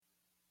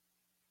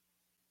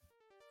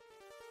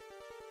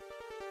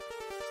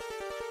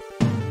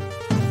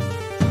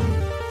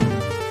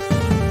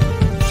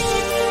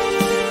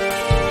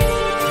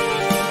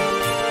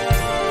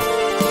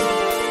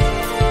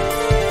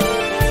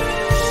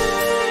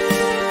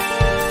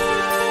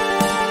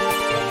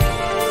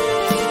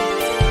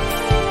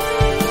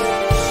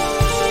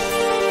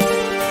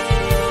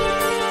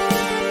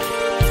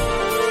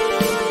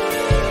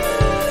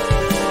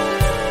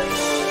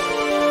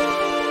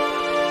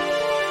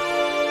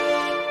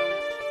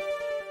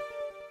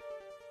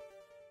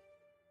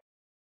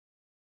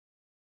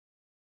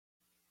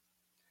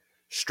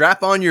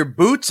strap on your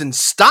boots and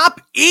stop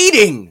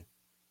eating.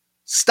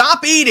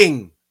 Stop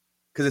eating.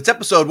 Because it's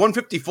episode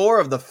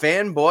 154 of the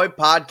Fanboy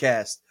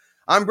Podcast.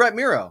 I'm Brett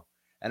Miro,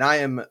 and I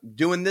am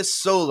doing this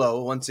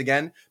solo once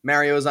again.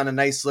 Mario's on a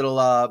nice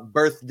little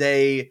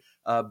birthday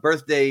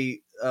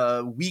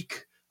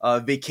week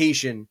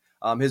vacation.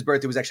 His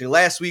birthday was actually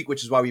last week,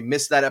 which is why we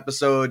missed that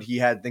episode. He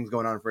had things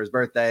going on for his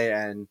birthday,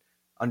 and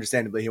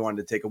understandably, he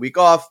wanted to take a week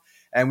off.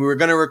 And we were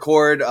going to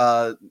record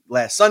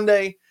last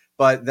Sunday,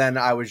 but then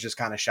I was just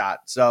kind of shot.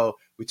 So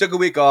we took a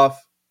week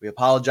off. We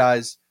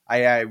apologize.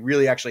 I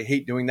really actually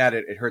hate doing that.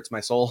 It hurts my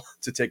soul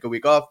to take a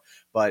week off.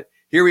 But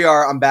here we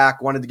are. I'm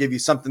back. Wanted to give you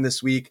something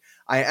this week.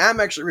 I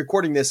am actually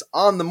recording this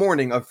on the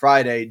morning of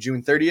Friday,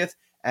 June 30th.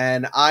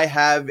 And I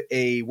have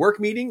a work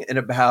meeting in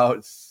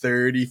about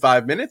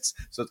 35 minutes.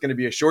 So it's going to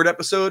be a short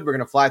episode. We're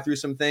going to fly through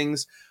some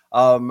things.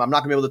 I'm not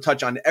going to be able to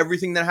touch on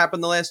everything that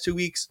happened the last 2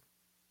 weeks.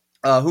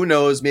 Who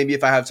knows? Maybe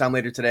if I have time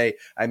later today,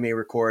 I may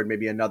record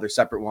maybe another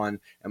separate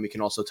one, and we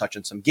can also touch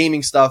on some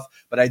gaming stuff.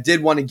 But I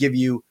did want to give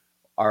you,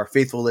 our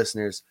faithful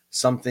listeners,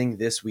 something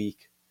this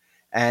week.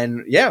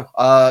 And yeah,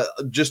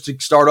 just to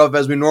start off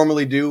as we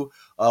normally do,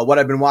 what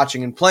I've been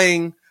watching and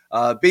playing.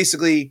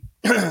 Basically,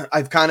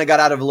 I've kind of got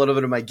out of a little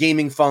bit of my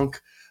gaming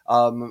funk.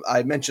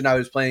 I mentioned I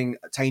was playing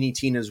Tiny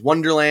Tina's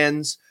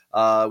Wonderlands,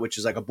 which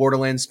is like a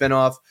Borderlands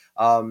spinoff.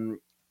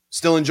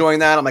 Still enjoying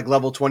that. I'm like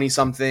level 20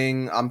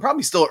 something. I'm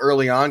probably still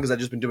early on because I've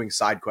just been doing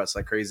side quests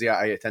like crazy.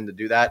 I tend to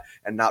do that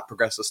and not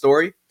progress the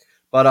story.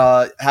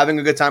 But having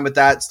a good time with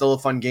that. Still a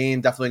fun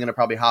game. Definitely going to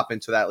probably hop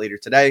into that later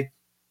today.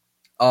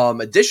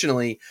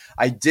 Additionally,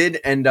 I did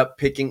end up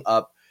picking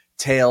up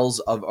Tales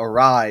of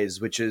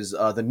Arise, which is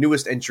the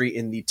newest entry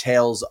in the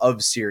Tales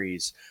of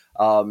series.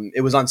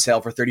 It was on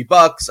sale for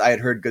 $30. I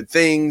had heard good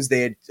things.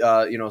 They had,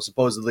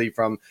 supposedly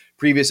from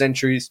previous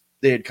entries,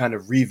 they had kind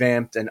of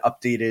revamped and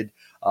updated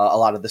a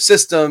lot of the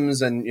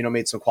systems and,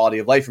 made some quality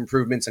of life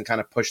improvements and kind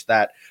of pushed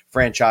that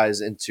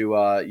franchise into,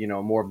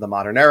 more of the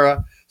modern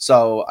era.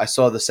 So I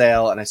saw the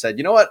sale and I said,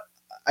 you know what?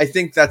 I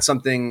think that's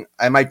something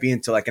I might be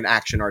into, like an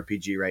action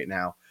RPG right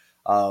now.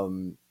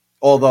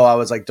 Although I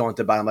was like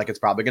daunted by it. I'm like, it's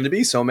probably going to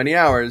be so many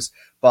hours,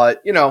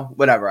 but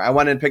whatever. I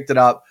went and picked it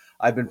up.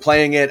 I've been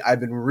playing it. I've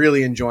been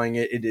really enjoying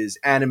it. It is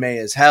anime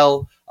as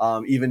hell.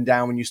 Even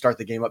down when you start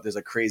the game up, there's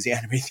a crazy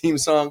anime theme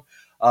song.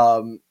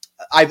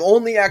 I've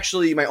only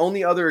my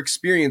only other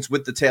experience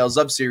with the Tales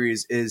of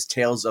series is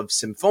Tales of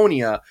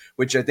Symphonia,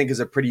 which I think is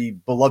a pretty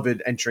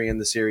beloved entry in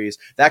the series.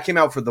 That came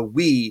out for the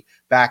Wii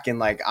back in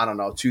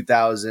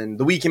 2000.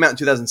 The Wii came out in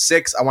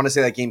 2006. I want to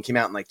say that game came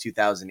out in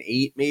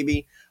 2008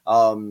 maybe.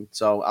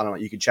 So I don't know.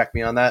 You can check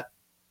me on that.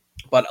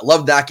 But I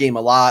loved that game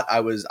a lot.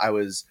 I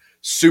was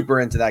super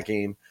into that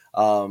game.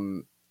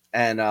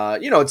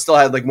 It still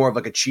had more of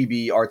a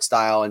chibi art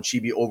style and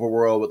chibi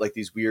overworld with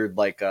these weird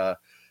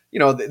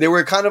they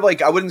were kind of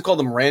I wouldn't call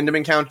them random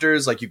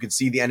encounters. You could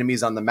see the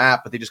enemies on the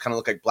map, but they just kind of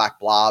look like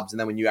black blobs. And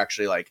then when you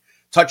actually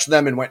touch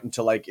them and went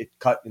into it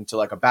cut into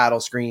a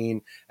battle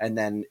screen, and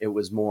then it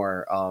was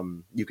more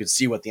you could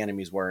see what the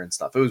enemies were and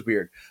stuff. It was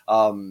weird.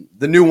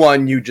 The new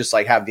one, you just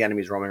have the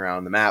enemies roaming around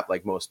on the map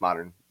like most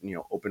modern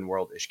open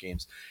world-ish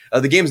games.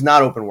 The game's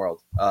not open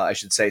world, I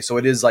should say. So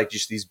it is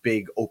just these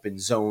big open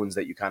zones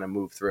that you kind of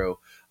move through.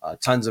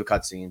 Tons of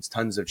cutscenes,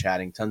 tons of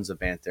chatting, tons of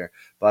banter.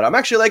 But I'm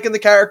actually liking the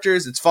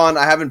characters. It's fun.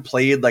 I haven't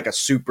played a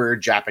super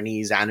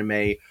Japanese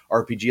anime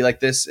RPG like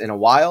this in a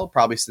while,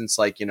 probably since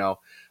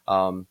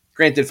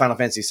granted Final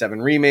Fantasy VII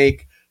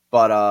Remake,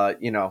 but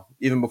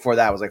even before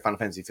that was Final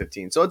Fantasy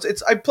 15. So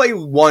it's I play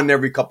one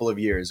every couple of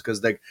years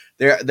because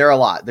they're a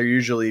lot. They're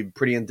usually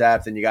pretty in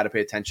depth and you got to pay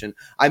attention.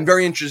 I'm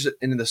very interested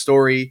in the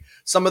story.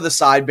 Some of the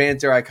side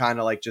banter I kind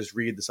of just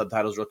read the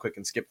subtitles real quick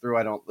and skip through.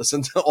 I don't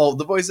listen to all of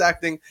the voice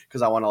acting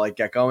because I want to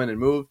get going and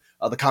move.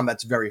 The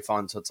combat's very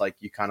fun, so it's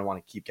you kind of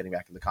want to keep getting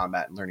back into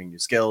combat and learning new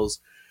skills.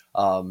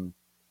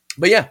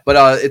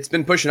 It's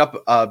been pushing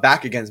up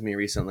back against me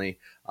recently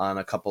on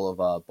a couple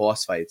of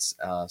boss fights.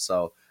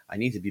 So I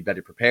need to be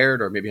better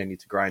prepared, or maybe I need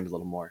to grind a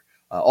little more.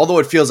 Although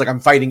it feels like I'm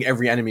fighting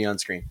every enemy on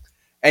screen.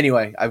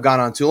 Anyway, I've gone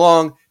on too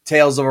long.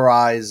 Tales of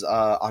Arise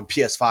on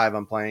PS5.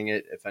 I'm playing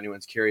it if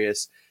anyone's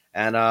curious.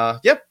 And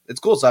it's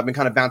cool. So I've been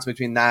kind of bouncing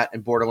between that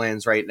and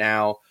Borderlands right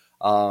now.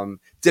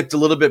 Dipped a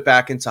little bit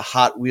back into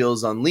Hot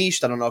Wheels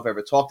Unleashed. I don't know if I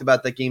ever talked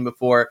about that game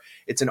before.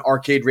 It's an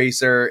arcade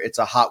racer. It's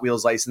a Hot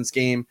Wheels license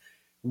game.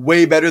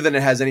 Way better than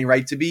it has any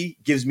right to be.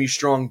 Gives me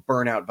strong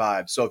Burnout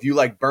vibes. So if you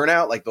like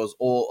Burnout, those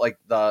old,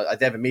 I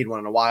haven't made one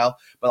in a while,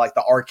 but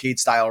the arcade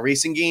style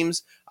racing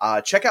games,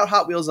 check out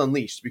Hot Wheels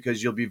Unleashed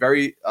because you'll be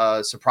very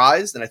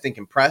surprised and I think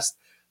impressed.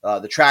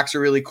 The tracks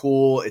are really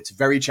cool. It's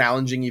very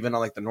challenging, even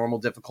on the normal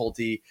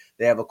difficulty.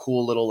 They have a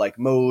cool little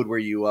mode where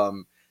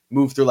you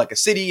move through a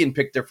city and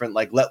pick different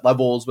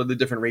levels, whether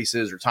different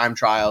races or time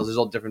trials. There's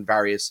all different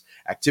various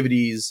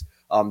activities.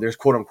 There's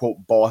quote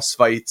unquote boss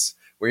fights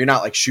where you're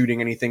not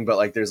shooting anything,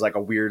 but there's a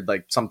weird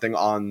something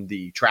on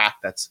the track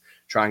that's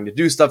trying to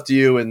do stuff to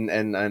you and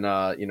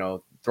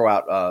throw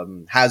out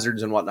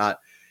hazards and whatnot.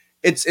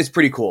 It's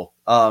pretty cool.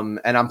 And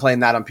I'm playing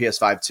that on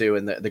PS5 too,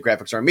 and the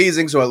graphics are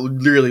amazing. So it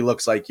literally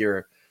looks like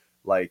you're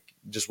like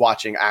just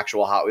watching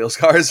actual Hot Wheels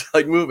cars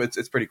like move.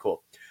 It's pretty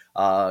cool.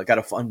 Got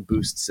a fun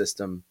boost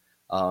system.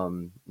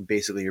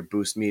 Basically your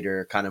boost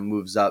meter kind of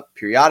moves up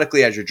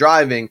periodically as you're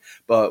driving,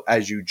 but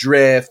as you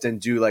drift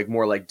and do like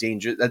more like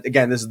danger,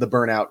 again, this is the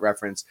Burnout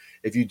reference.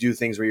 If you do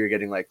things where you're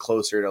getting like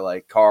closer to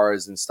like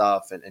cars and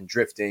stuff and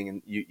drifting,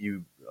 and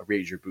you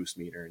raise your boost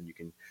meter,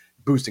 and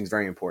boosting is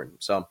very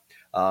important. So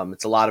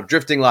it's a lot of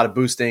drifting, a lot of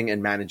boosting,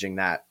 and managing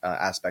that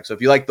aspect. So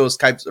if you like those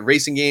types of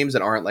racing games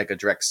that aren't like a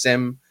direct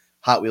sim,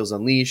 Hot Wheels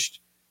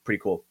Unleashed, pretty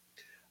cool.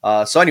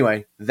 So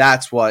anyway,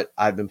 that's what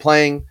I've been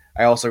playing.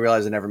 I also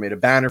realized I never made a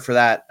banner for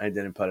that. I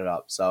didn't put it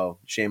up, so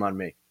shame on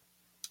me.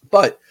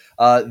 But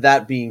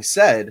that being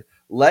said,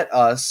 let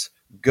us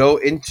go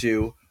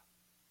into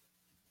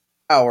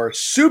our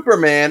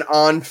Superman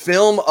on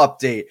film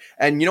update.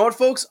 And you know what,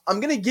 folks? I'm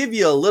going to give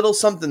you a little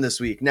something this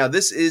week. Now,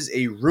 this is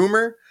a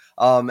rumor,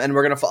 and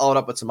we're going to follow it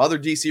up with some other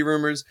DC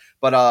rumors.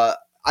 But I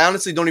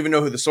honestly don't even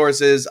know who the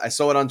source is. I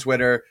saw it on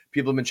Twitter.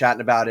 People have been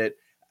chatting about it.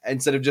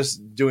 Instead of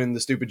just doing the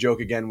stupid joke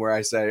again where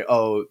I say,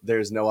 oh,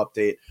 there's no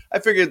update, I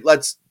figured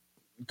let's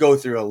go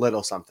through a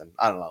little something.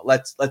 I don't know.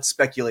 Let's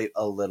speculate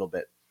a little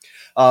bit.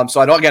 So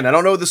I don't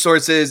know who the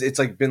source is. It's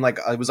like been like,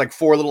 it was like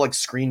 4 little like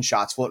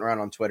screenshots floating around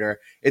on Twitter.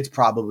 It's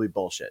probably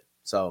bullshit.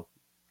 So,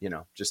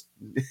 just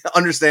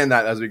understand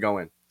that as we go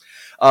in.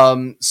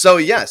 So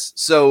yes.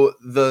 So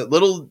the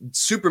little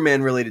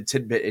Superman related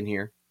tidbit in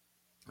here,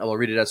 I will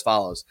read it as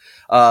follows.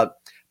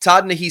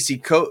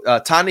 Ta-Nehisi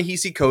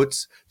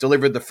Coates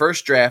delivered the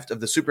first draft of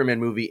the Superman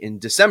movie in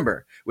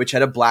December, which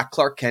had a black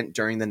Clark Kent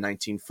during the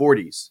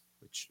 1940s,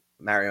 which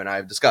Mario and I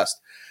have discussed.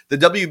 The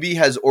WB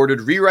has ordered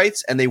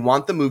rewrites, and they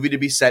want the movie to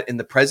be set in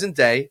the present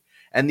day,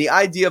 and the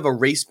idea of a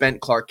race-bent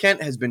Clark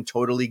Kent has been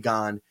totally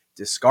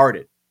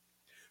discarded.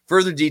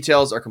 Further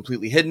details are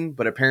completely hidden,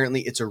 but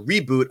apparently it's a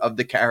reboot of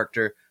the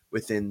character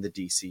within the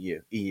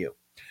DCEU.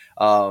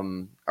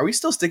 Are we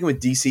still sticking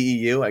with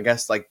DCEU? I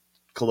guess like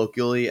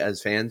colloquially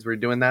as fans we're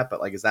doing that,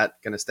 but like, is that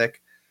gonna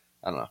stick?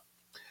 I don't know.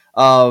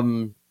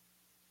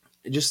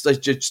 Just do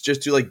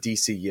like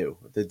DCU.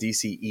 The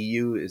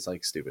DCEU is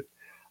like stupid.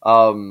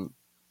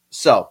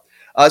 So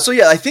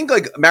yeah, I think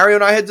like Mario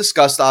and I had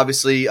discussed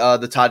obviously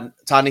the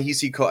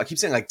Ta-Nehisi Coates. I keep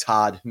saying like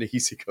Todd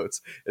Nehisi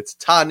Coates. It's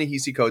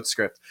Ta-Nehisi Coates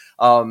script.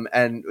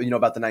 And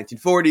about the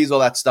 1940s, all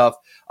that stuff.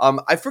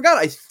 I forgot.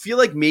 I feel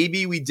like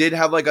maybe we did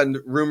have like a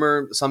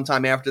rumor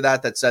sometime after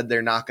that said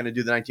they're not going to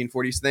do the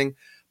 1940s thing,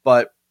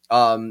 but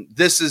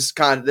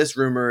this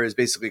rumor is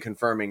basically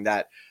confirming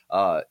that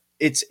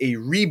it's a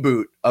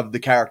reboot of the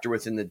character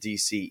within the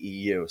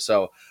DCEU.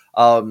 So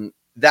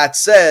that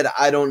said,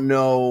 I don't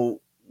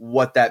know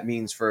what that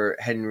means for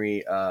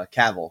Henry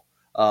Cavill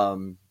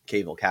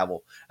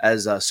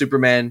as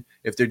Superman.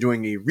 If they're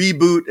doing a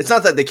reboot, it's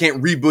not that they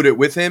can't reboot it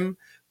with him,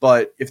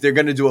 but if they're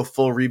going to do a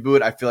full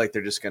reboot, I feel like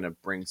they're just going to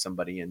bring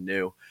somebody in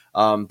new.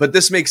 But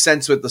this makes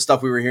sense with the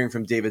stuff we were hearing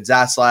from David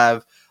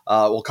Zaslav.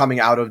 Coming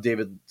out of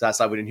David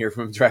Zaslav, we didn't hear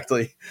from him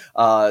directly.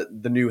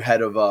 The new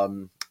head of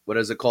what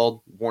is it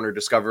called? Warner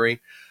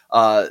Discovery.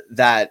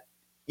 They're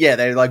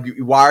like,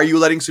 why are you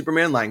letting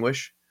Superman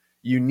languish?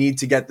 You need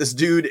to get this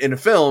dude in a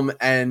film,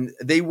 and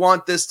they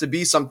want this to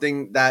be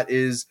something that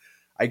is,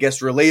 I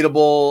guess,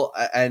 relatable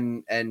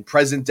and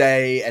present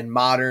day and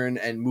modern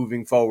and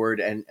moving forward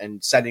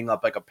and setting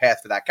up like a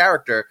path for that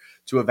character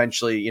to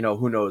eventually,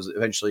 who knows,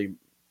 eventually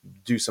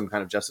do some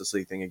kind of Justice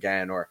League thing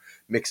again, or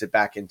mix it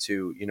back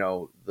into,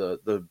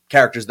 the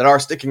characters that are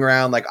sticking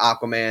around like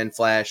Aquaman,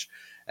 Flash,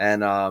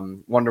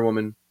 and Wonder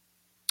Woman.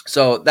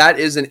 So that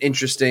is an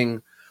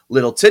interesting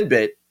little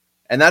tidbit.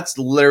 And that's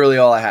literally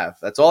all I have.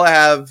 That's all I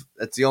have.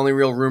 That's the only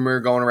real rumor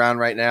going around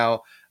right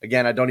now.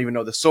 Again, I don't even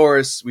know the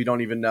source. We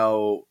don't even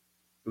know.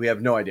 We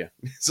have no idea.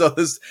 So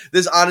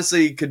this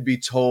honestly could be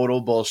total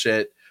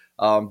bullshit.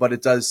 But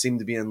it does seem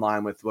to be in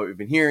line with what we've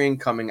been hearing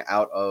coming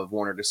out of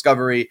Warner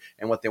Discovery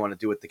and what they want to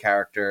do with the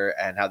character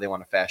and how they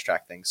want to fast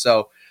track things.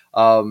 So,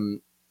 so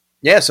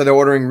they're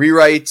ordering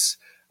rewrites.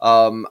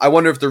 I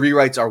wonder if the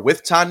rewrites are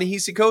with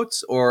Ta-Nehisi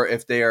Coates or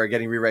if they are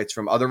getting rewrites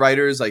from other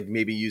writers, like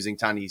maybe using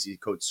Ta-Nehisi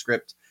Coates'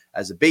 script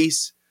as a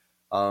base.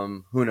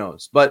 Who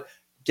knows? But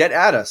get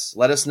at us.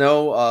 Let us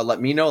know. Let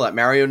me know. Let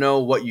Mario know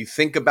what you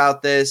think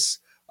about this.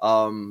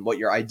 What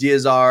your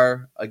ideas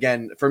are.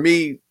 Again, for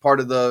me, part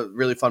of the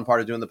really fun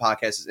part of doing the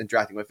podcast is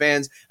interacting with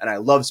fans, and I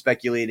love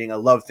speculating. I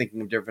love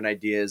thinking of different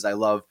ideas. I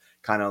love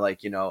kind of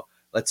like,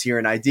 let's hear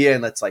an idea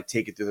and let's like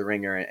take it through the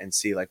ringer and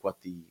see like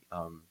what the,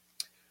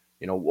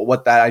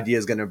 what that idea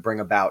is going to bring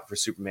about for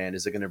Superman.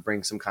 Is it going to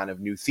bring some kind of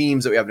new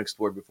themes that we haven't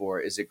explored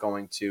before? Is it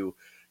going to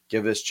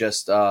give us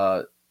just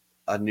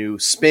a new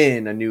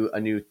spin, a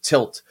new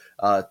tilt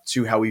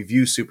to how we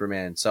view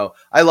Superman? So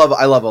I love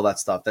all that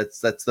stuff.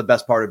 That's the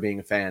best part of being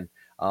a fan.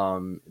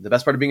 The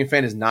best part of being a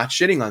fan is not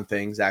shitting on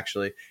things.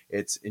 Actually,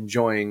 it's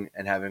enjoying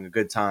and having a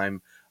good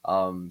time,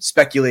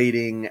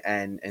 speculating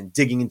and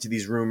digging into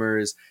these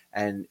rumors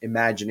and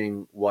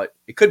imagining what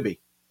it could be,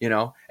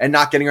 and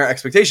not getting our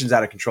expectations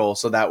out of control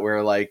so that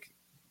we're like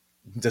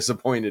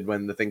disappointed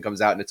when the thing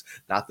comes out and it's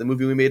not the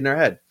movie we made in our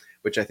head.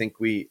 which I think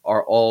we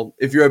are all,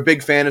 if you're a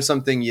big fan of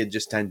something, you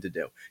just tend to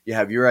do. You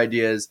have your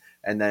ideas,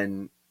 and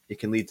then it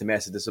can lead to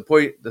massive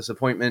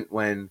disappointment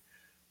when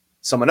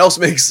someone else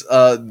makes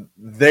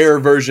their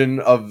version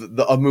of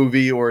a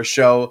movie or a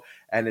show,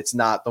 and it's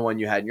not the one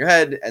you had in your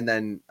head. And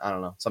then, I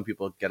don't know, some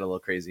people get a little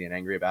crazy and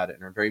angry about it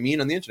and are very mean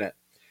on the internet.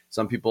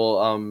 Some people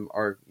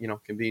are,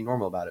 can be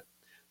normal about it.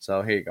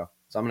 So here you go.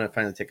 So I'm going to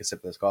finally take a sip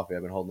of this coffee.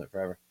 I've been holding it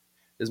forever.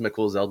 This is my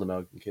cool Zelda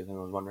mug, in case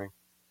anyone was wondering.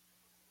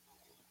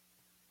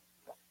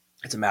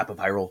 It's a map of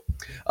Hyrule.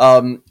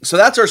 So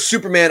that's our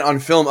Superman on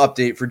film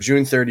update for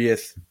June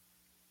 30th,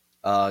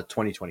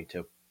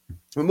 2022.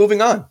 We're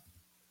moving on.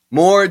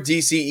 More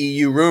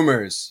DCEU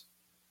rumors.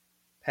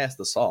 Pass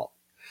the salt.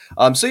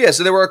 So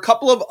there were a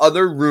couple of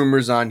other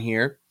rumors on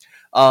here.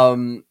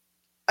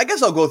 I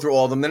guess I'll go through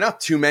all of them. They're not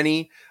too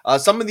many.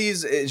 Some of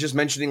these is just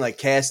mentioning like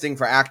casting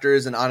for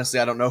actors, and honestly,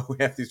 I don't know who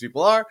half these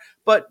people are,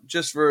 but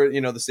just for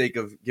the sake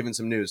of giving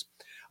some news.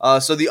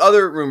 So the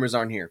other rumors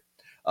on here.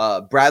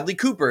 Bradley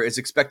Cooper is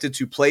expected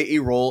to play a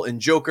role in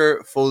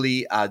Joker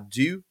Folie à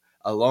Deux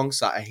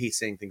alongside, I hate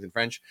saying things in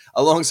French,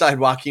 alongside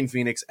Joaquin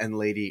Phoenix and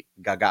Lady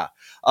Gaga.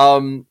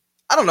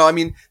 I don't know. I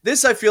mean,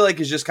 this I feel like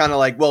is just kind of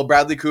like, well,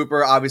 Bradley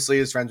Cooper obviously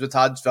is friends with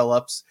Todd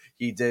Phillips.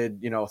 He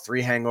did,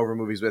 3 Hangover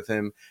movies with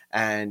him,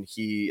 and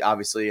he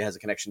obviously has a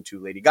connection to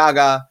Lady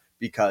Gaga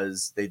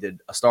because they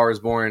did A Star Is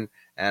Born.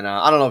 And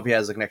I don't know if he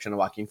has a connection to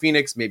Joaquin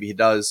Phoenix. Maybe he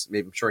does.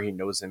 Maybe I'm sure he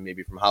knows him,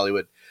 maybe from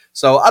Hollywood.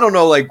 So I don't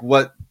know, like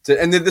what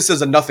to, and this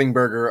is a nothing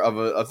burger of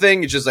a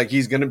thing. It's just like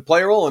he's going to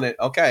play a role in it.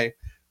 Okay,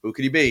 who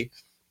could he be?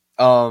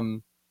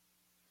 Now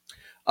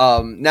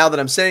that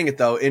I'm saying it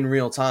though, in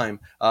real time,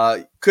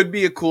 could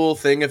be a cool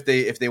thing if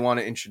they want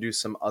to introduce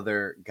some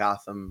other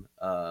Gotham,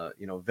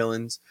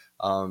 villains.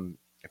 I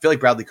feel like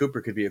Bradley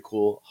Cooper could be a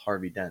cool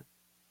Harvey Dent.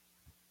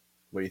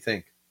 What do you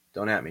think?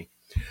 Don't at me.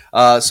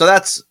 So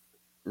that's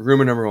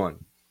rumor number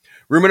 1.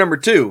 Rumor number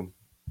 2.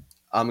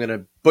 I'm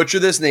gonna butcher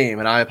this name,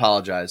 and I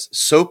apologize.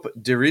 Soap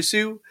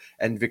Dirisu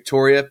and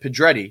Victoria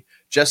Pedretti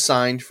just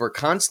signed for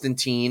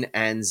Constantine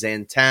and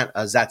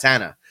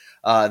Zatanna.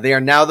 They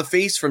are now the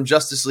face from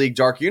Justice League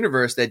Dark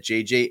Universe that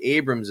J.J.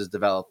 Abrams is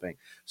developing.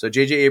 So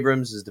J.J.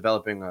 Abrams is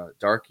developing a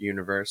Dark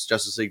Universe,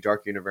 Justice League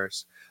Dark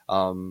Universe.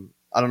 I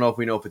don't know if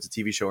we know if it's a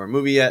TV show or a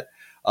movie yet.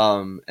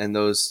 And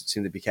those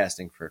seem to be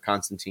casting for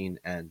Constantine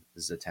and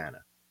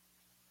Zatanna.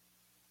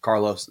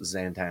 Carlos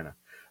Santana.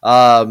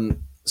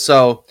 I'm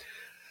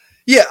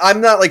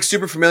not like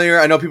super familiar.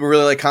 I know people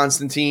really like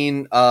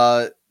Constantine.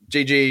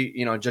 J.J.,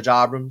 Judge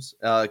Abrams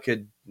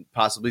could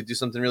possibly do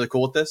something really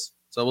cool with this.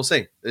 So we'll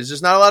see. There's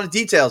just not a lot of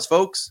details,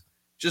 folks.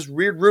 Just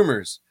weird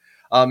rumors.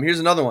 Here's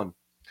another one.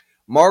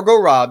 Margot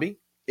Robbie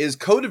is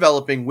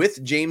co-developing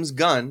with James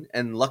Gunn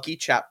and Lucky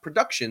Chap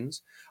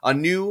Productions a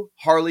new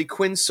Harley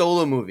Quinn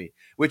solo movie,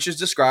 which is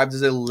described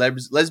as a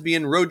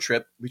lesbian road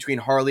trip between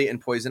Harley and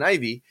Poison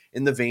Ivy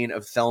in the vein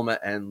of Thelma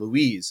and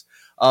Louise.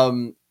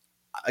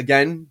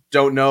 Again,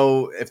 don't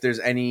know if there's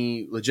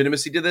any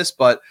legitimacy to this,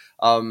 but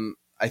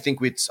I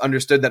think it's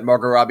understood that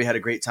Margot Robbie had a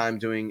great time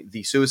doing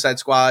The Suicide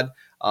Squad,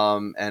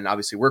 and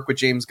obviously work with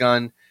James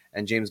Gunn.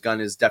 And James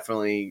Gunn is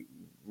definitely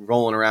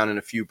rolling around in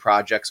a few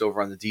projects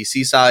over on the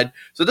DC side.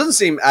 So it doesn't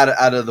seem out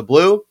of the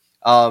blue.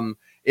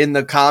 In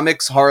the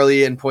comics,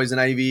 Harley and Poison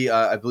Ivy,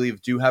 I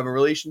believe, do have a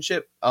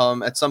relationship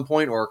at some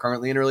point, or are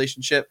currently in a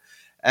relationship.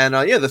 And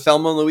the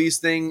Thelma and Louise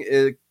thing,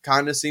 it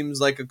kind of seems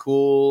like a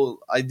cool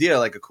idea,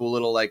 like a cool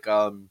little, like,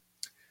 I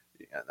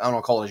don't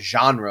want to call it a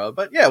genre,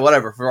 but yeah,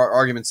 whatever, for our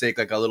argument's sake,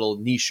 like a little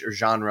niche or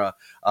genre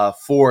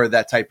for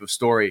that type of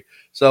story.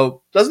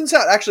 So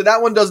that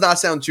one does not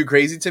sound too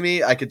crazy to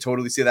me. I could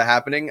totally see that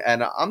happening,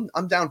 and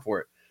I'm down for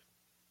it.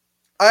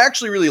 I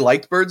actually really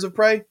liked Birds of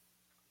Prey.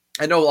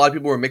 I know a lot of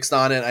people were mixed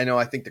on it.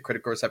 I think the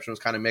critical reception was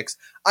kind of mixed.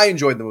 I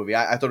enjoyed the movie.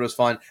 I thought it was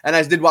fun. And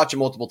I did watch it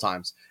multiple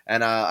times.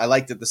 And I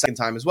liked it the second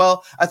time as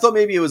well. I thought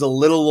maybe it was a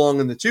little long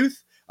in the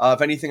tooth. If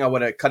anything, I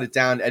would have cut it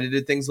down,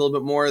 edited things a little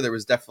bit more. There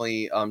was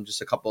definitely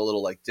just a couple of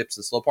little like dips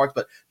and slow parts.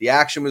 But the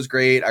action was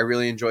great. I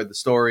really enjoyed the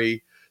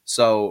story.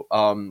 So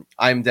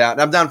I'm down.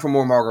 I'm down for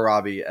more Margot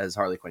Robbie as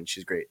Harley Quinn.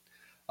 She's great.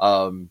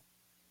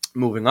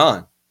 Moving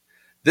on.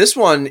 This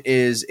one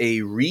is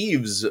a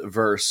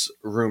Reeves-verse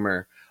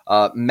rumor.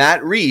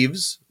 Matt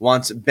Reeves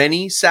wants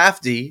Benny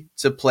Safdie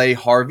to play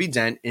Harvey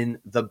Dent in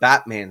the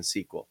Batman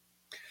sequel.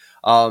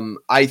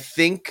 I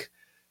think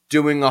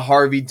doing a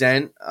Harvey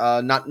Dent,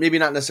 not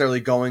necessarily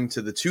going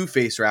to the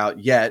Two-Face route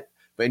yet,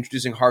 but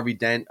introducing Harvey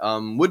Dent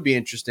would be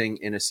interesting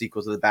in a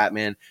sequel to the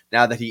Batman,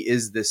 now that he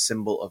is this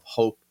symbol of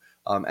hope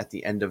at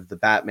the end of the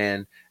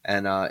Batman.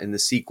 And in the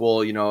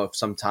sequel, if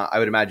sometime, I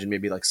would imagine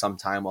maybe like some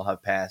time will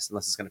have passed,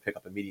 unless it's going to pick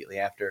up immediately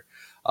after.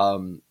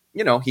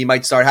 He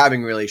might start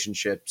having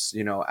relationships,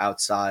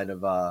 outside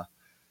of,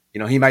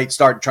 he might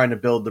start trying to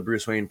build the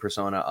Bruce Wayne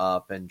persona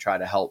up and try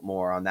to help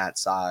more on that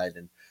side.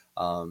 And,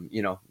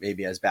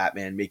 maybe as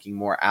Batman, making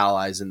more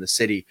allies in the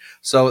city.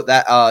 So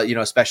that,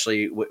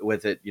 especially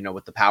with it,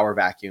 with the power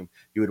vacuum,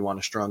 you would want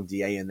a strong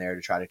DA in there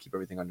to try to keep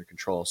everything under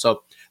control.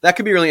 So that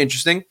could be really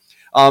interesting.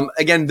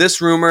 Again,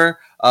 this rumor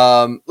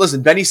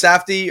Listen, Benny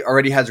Safdie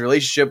already has a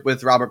relationship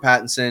with Robert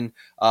Pattinson.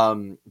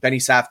 Benny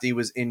Safdie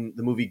was in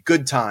the movie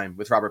Good Time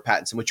with Robert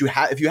Pattinson, which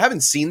if you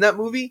haven't seen that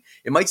movie,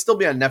 it might still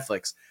be on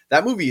Netflix.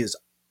 That movie is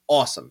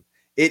awesome.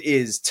 It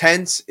is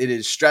tense. It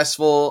is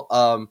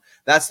stressful.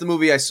 That's the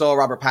movie I saw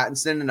Robert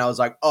Pattinson, and I was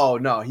like, oh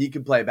no, he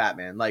can play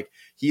Batman. Like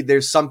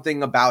there's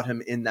something about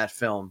him in that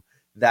film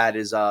that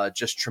is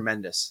just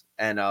tremendous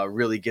and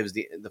really gives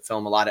the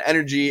film a lot of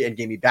energy and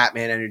gave me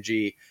Batman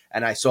energy.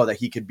 And I saw that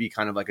he could be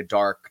kind of like a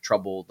dark,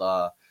 troubled,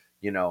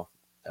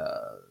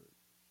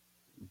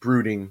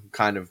 brooding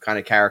kind of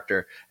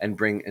character and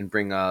bring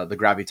the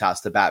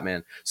gravitas to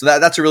Batman. So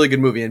that's a really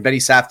good movie. And Benny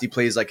Safdie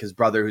plays like his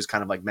brother, who's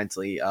kind of like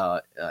mentally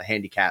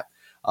handicapped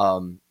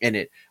in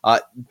it.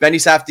 Benny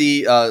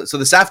Safdie. So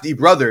the Safdie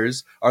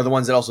brothers are the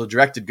ones that also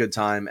directed Good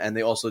Time, and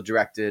they also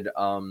directed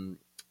was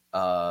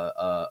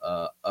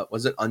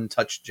it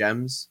Uncut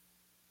Gems,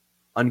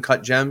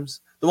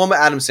 the one with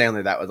Adam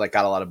Sandler that was like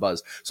got a lot of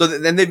buzz. So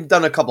then they've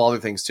done a couple other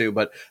things too,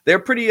 but they're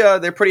pretty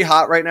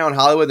hot right now in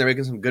Hollywood. They're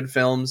making some good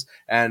films,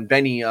 and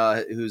Benny,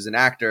 who's an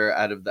actor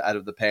out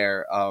of the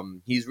pair,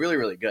 he's really,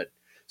 really good.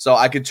 So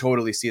I could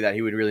totally see that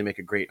he would really make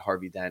a great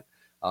Harvey Dent.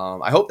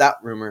 I hope that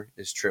rumor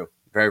is true.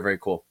 Very, very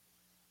cool.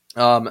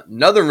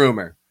 Another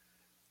rumor,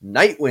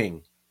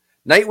 Nightwing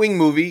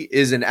movie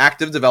is in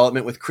active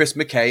development with Chris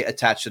McKay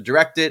attached to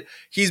direct it.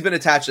 He's been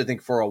attached, I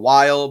think, for a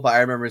while, but I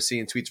remember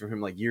seeing tweets from him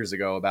like years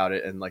ago about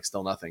it and like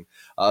still nothing.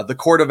 The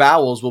Court of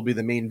Owls will be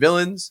the main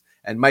villains,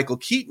 and Michael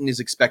Keaton is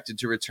expected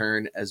to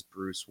return as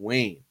Bruce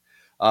Wayne.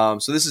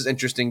 So this is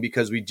interesting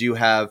because we do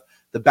have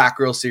the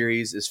Batgirl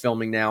series is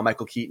filming now.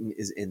 Michael Keaton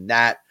is in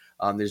that.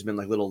 There's been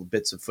like little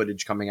bits of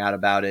footage coming out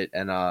about it,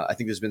 and I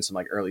think there's been some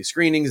like early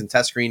screenings and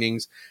test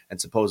screenings, and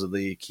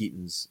supposedly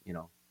Keaton's,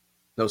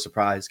 no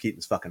surprise,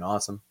 Keaton's fucking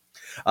awesome.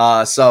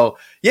 So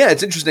yeah,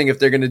 it's interesting if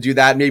they're going to do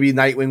that. Maybe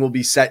Nightwing will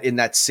be set in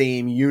that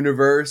same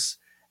universe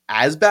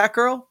as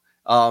Batgirl,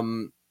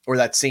 or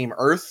that same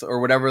Earth, or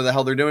whatever the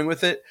hell they're doing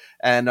with it,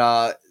 and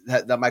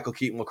that Michael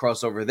Keaton will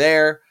cross over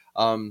there.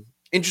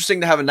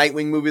 Interesting to have a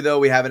Nightwing movie, though.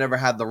 We haven't ever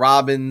had the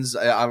Robins.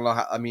 I don't know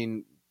how, I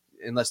mean,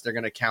 unless they're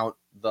going to count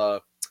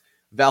the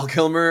Val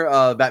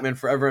Kilmer, Batman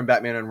Forever and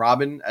Batman and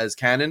Robin as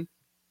canon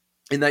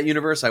in that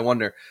universe, I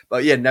wonder.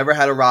 But yeah, never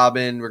had a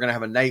Robin. We're going to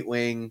have a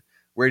Nightwing.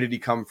 Where did he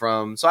come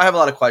from? So I have a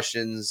lot of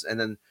questions. And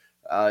then,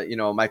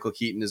 Michael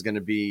Keaton is going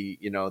to be,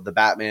 the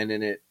Batman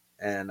in it.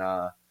 And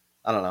I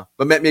don't know.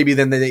 But maybe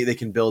then they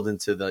can build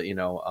into the,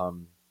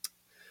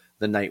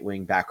 the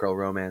Nightwing Batgirl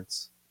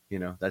romance,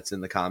 that's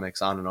in the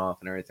comics on and off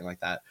and everything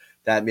like that.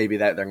 That maybe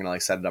that they're going to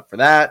like set it up for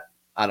that.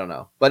 I don't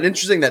know. But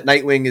interesting that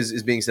Nightwing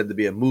is being said to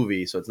be a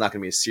movie. So it's not going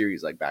to be a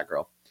series like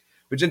Batgirl,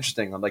 which is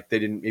interesting. I'm like, they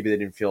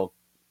didn't feel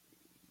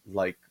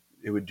like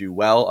it would do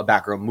well. A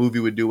Batgirl movie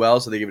would do well,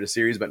 so they give it a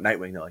series. But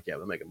Nightwing, they're like, yeah,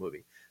 we'll make a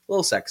movie. A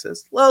little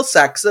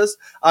sexist.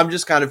 I'm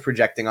just kind of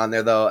projecting on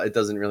there, though. It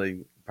doesn't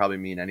really probably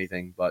mean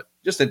anything, but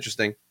just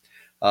interesting.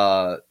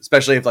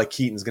 Especially if like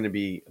Keaton's going to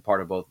be a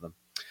part of both of them.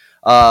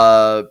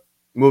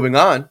 Moving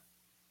on,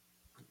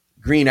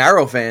 Green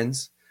Arrow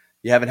fans,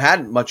 you haven't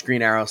had much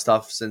Green Arrow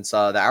stuff since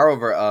the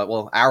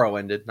Arrow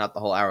ended, not the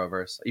whole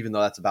Arrowverse, even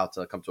though that's about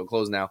to come to a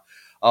close now.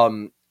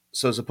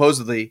 So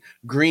supposedly,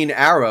 Green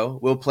Arrow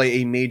will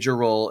play a major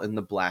role in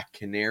the Black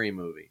Canary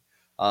movie.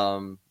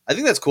 I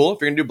think that's cool.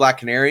 If you're going to do Black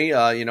Canary,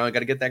 you got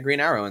to get that Green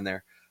Arrow in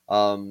there.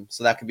 So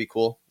that could be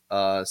cool.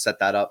 Set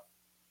that up.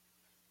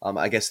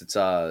 I guess it's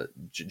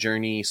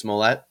Journey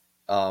Smollett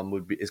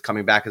is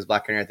coming back as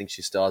Black Canary. I think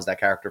she still has that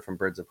character from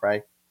Birds of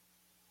Prey.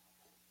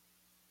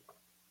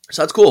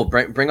 So that's cool.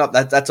 Bring up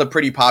that's a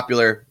pretty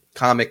popular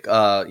comic,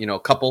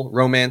 couple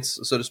romance,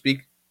 so to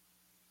speak.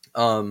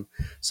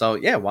 So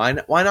yeah, why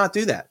not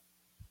do that?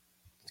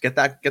 Get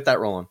that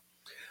rolling.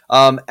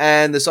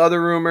 And this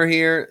other rumor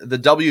here, the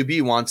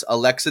WB wants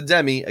Alexa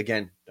Demi,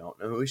 again, don't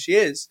know who she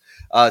is,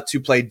 to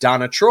play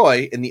Donna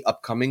Troy in the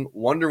upcoming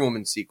Wonder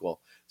Woman sequel.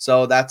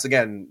 So that's,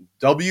 again,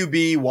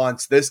 WB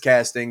wants this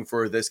casting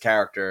for this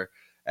character,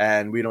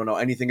 and we don't know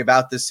anything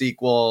about this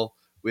sequel.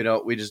 We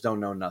just don't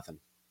know nothing.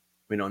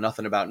 We know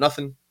nothing about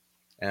nothing,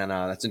 and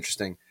that's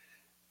interesting.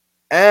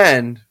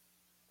 And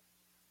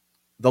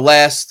the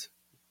last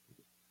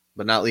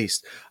but not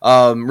least,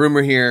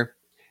 rumor here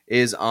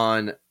is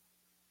on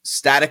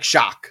Static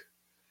Shock,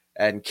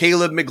 and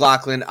Caleb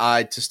McLaughlin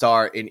eyed to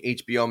star in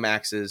HBO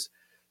Max's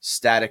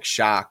Static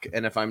Shock.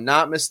 And if I'm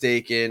not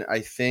mistaken,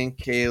 I think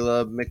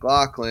Caleb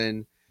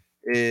McLaughlin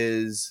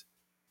is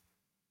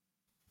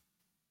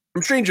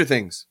from Stranger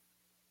Things.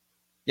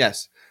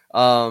 Yes.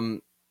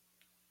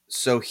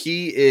 So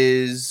he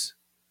is,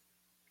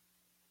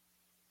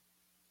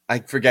 I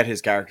forget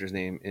his character's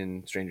name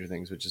in Stranger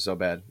Things, which is so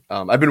bad.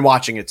 I've been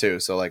watching it too,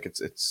 so like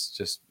it's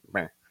just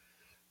meh.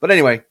 But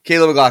anyway,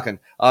 Caleb McLaughlin.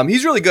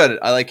 He's really good.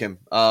 I like him.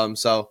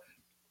 So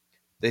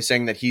they're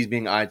saying that he's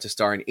being eyed to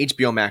star in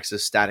HBO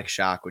Max's Static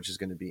Shock, which is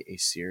going to be a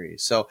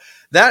series. So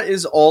that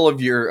is all of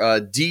your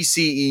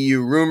DCEU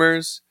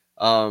rumors.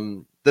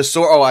 The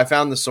source. Oh, I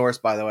found the source,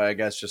 by the way, I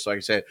guess, just so I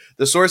can say it.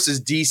 The source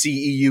is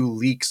DCEU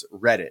Leaks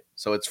Reddit.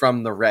 So it's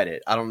from the Reddit.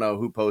 I don't know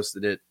who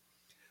posted it.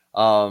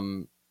 I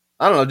don't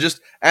know,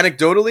 just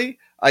anecdotally,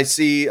 I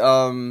see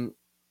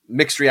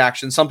mixed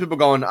reactions. Some people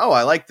going, "Oh,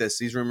 I like this.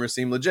 These rumors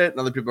seem legit," and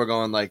other people are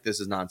going, "Like, this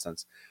is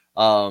nonsense."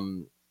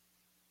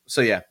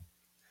 So yeah,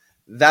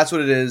 that's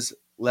what it is.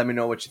 Let me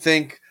know what you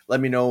think. Let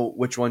me know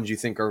which ones you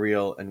think are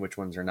real and which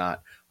ones are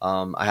not.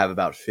 I have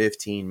about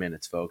 15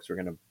 minutes, folks. We're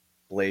gonna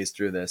blaze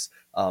through this,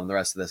 the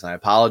rest of this. And I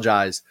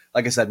apologize.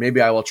 Like I said,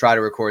 maybe I will try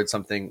to record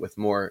something with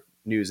more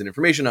news and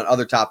information on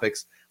other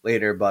topics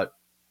later. But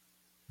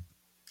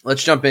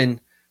let's jump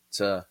in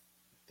to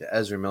the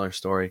Ezra Miller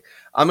story.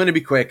 I'm going to be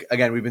quick.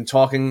 Again, we've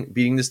been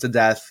beating this to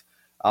death.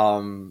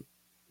 I'm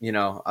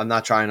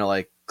not trying to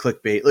like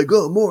clickbait, like,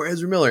 oh, more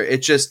Ezra Miller.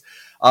 It's just,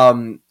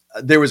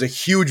 there was a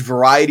huge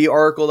Variety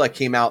article that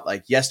came out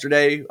like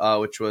yesterday,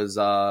 which was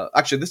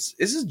actually this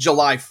is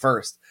July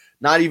 1st,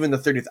 not even the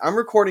 30th. I'm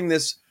recording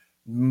this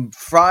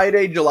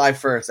Friday, July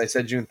 1st. I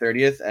said June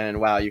 30th, and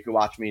wow, you can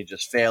watch me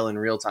just fail in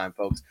real time,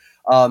 folks.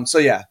 So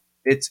yeah,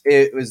 it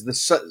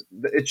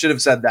should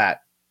have said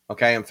that.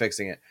 Okay, I'm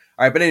fixing it.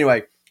 All right, but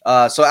anyway,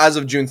 so as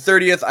of June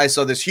 30th, I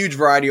saw this huge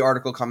Variety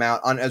article come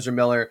out on Ezra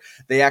Miller.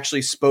 They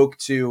actually spoke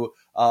to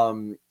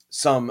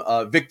some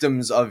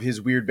victims of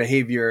his weird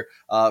behavior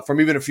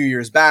from even a few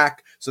years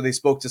back. So they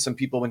spoke to some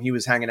people when he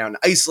was hanging out in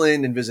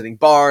Iceland and visiting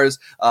bars.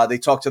 They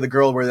talked to the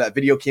girl where that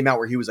video came out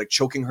where he was like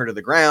choking her to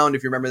the ground,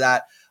 if you remember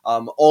that.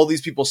 All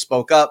these people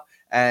spoke up.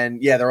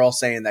 And yeah, they're all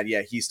saying that,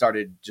 yeah, he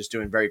started just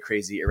doing very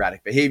crazy,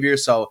 erratic behavior.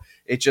 So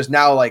it's just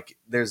now like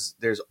there's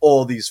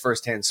all these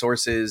firsthand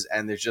sources,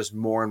 and there's just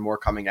more and more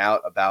coming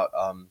out about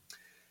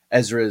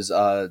Ezra's,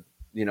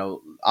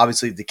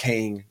 obviously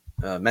decaying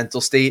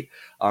mental state.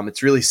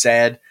 It's really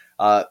sad.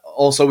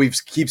 Also, we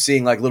keep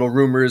seeing like little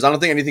rumors. I don't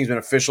think anything's been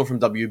official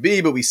from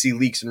WB, but we see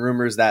leaks and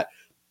rumors that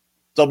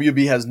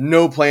WB has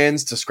no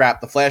plans to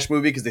scrap the Flash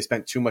movie because they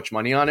spent too much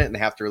money on it and they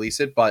have to release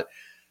it. But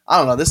I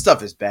don't know. This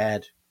stuff is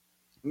bad.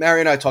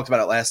 Mary and I talked about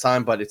it last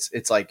time, but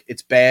it's like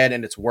it's bad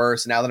and it's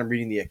worse. Now that I'm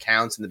reading the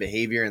accounts and the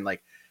behavior and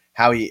like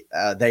how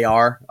they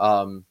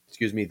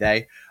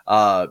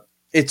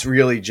it's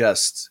really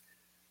just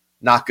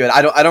not good.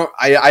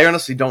 I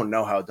honestly don't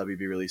know how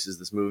WB releases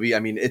this movie. I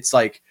mean, it's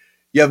like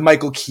you have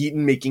Michael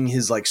Keaton making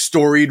his like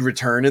storied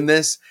return in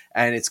this,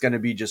 and it's going to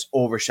be just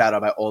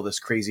overshadowed by all this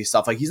crazy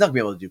stuff. Like he's not going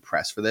to be able to do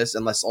press for this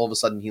unless all of a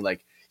sudden he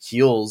like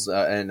heals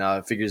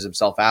and figures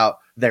himself out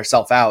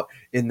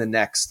in the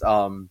next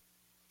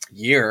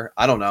year.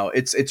 I don't know.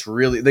 It's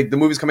really like the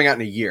movie's coming out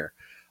in a year.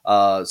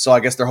 So I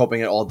guess they're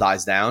hoping it all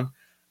dies down.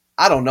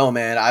 I don't know,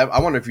 man. I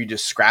wonder if you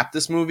just scrap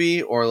this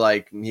movie or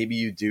like maybe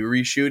you do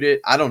reshoot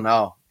it. I don't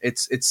know.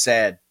 It's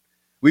sad.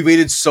 We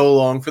waited so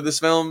long for this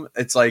film.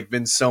 It's like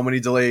been so many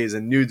delays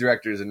and new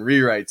directors and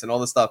rewrites and all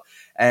this stuff.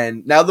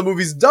 And now the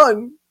movie's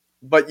done,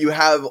 but you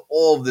have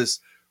all of this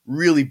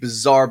really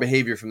bizarre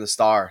behavior from the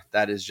star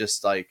that is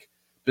just like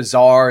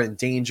bizarre and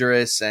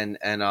dangerous and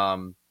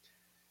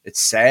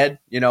it's sad.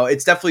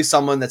 It's definitely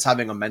someone that's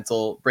having a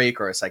mental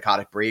break or a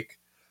psychotic break.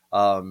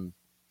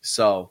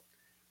 So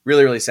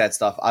really, really sad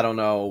stuff. I don't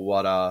know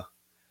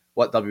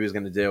what W is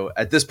going to do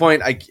at this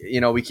point.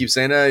 We keep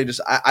saying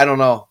I don't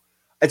know.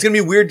 It's going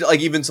to be weird to, like,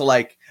 even to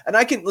like, and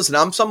I can listen,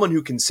 I'm someone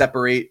who can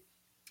separate,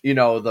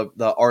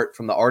 the art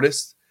from the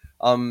artist,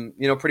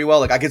 pretty well.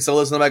 Like I can still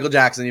listen to Michael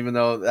Jackson, even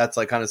though that's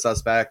like kind of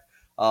suspect.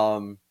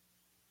 I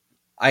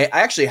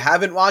actually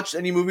haven't watched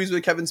any movies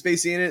with Kevin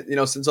Spacey in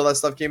it, since all that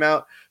stuff came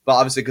out. But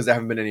obviously, because there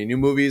haven't been any new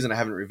movies and I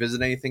haven't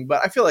revisited anything.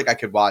 But I feel like I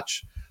could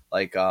watch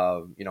like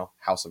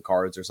House of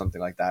Cards or something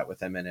like that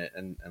with him in it,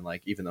 and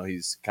like even though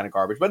he's kind of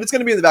garbage, but it's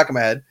gonna be in the back of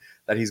my head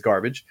that he's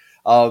garbage.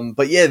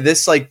 But yeah,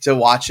 this like to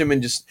watch him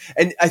and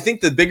I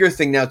think the bigger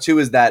thing now too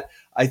is that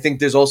I think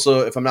there's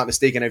also, if I'm not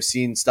mistaken, I've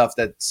seen stuff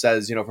that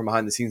says from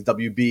behind the scenes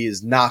WB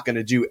is not going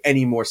to do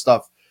any more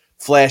stuff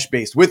Flash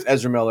based with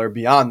Ezra Miller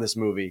beyond this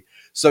movie.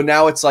 So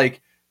now it's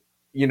like,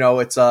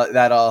 it's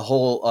that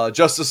whole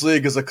Justice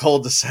League is a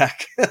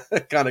cul-de-sac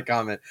kind of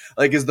comment.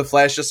 Like, is the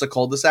Flash just a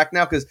cul-de-sac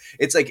now? Because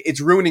it's like it's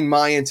ruining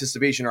my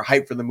anticipation or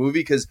hype for the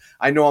movie because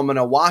I know I'm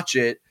gonna watch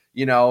it.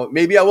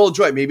 Maybe I will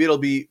enjoy it. Maybe it'll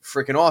be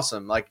freaking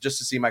awesome. Like just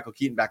to see Michael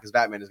Keaton back as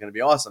Batman is gonna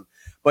be awesome.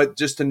 But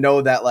just to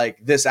know that like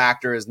this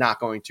actor is not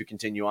going to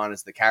continue on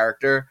as the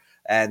character,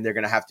 and they're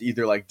gonna have to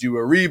either like do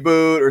a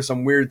reboot or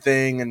some weird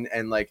thing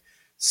and like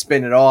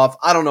spin it off.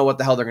 I don't know what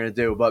the hell they're gonna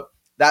do, but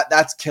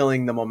that's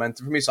killing the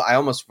momentum for me. So I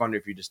almost wonder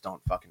if you just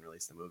don't fucking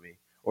release the movie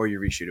or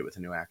you reshoot it with a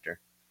new actor,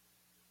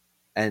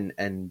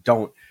 and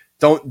don't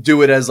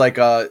do it as like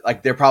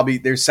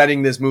they're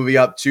setting this movie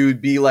up to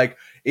be like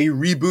a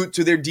reboot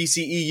to their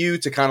DCEU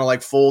to kind of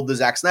like fold the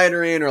Zack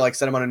Snyder in or like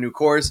set him on a new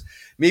course.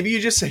 Maybe you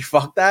just say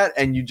fuck that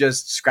and you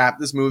just scrap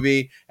this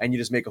movie and you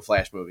just make a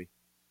Flash movie,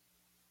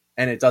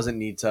 and it doesnn't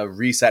need to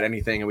reset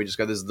anything. And we just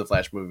go, this is the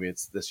Flash movie.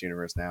 It's this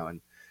universe now,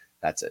 and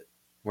that's it.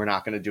 We're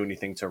not going to do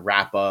anything to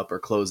wrap up or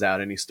close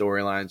out any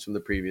storylines from the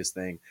previous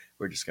thing.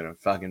 We're just going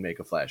to fucking make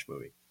a Flash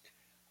movie.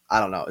 I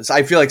don't know.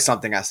 I feel like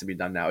something has to be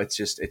done now.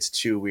 It's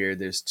too weird.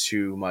 There's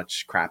too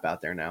much crap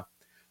out there now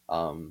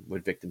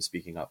with victims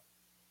speaking up.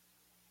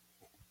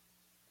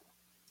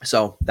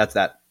 So that's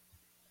that.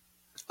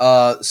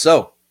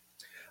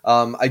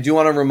 I do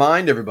want to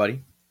remind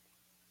everybody,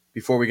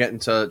 before we get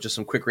into just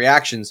some quick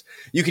reactions,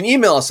 you can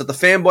email us at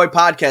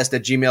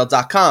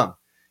thefanboypodcast@gmail.com.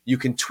 You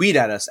can tweet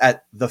at us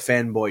at The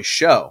Fanboy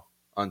Show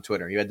on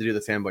Twitter. You had to do The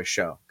Fanboy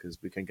Show because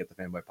we couldn't get The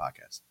Fanboy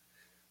Podcast.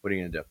 What are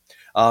you going to do?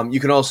 You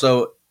can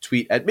also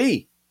tweet at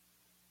me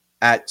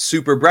at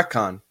Super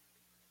Breckcon,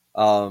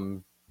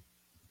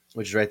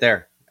 which is right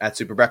there, at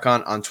Super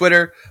Breckcon on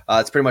Twitter.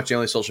 It's pretty much the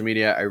only social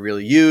media I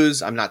really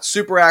use. I'm not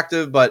super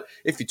active, but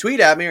if you tweet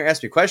at me or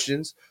ask me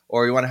questions,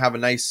 or you want to have a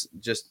nice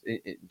just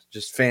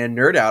fan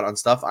nerd out on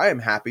stuff, I am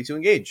happy to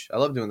engage. I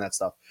love doing that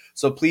stuff.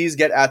 So please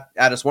get at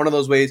us one of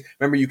those ways.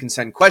 Remember, you can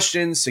send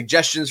questions,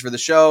 suggestions for the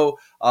show.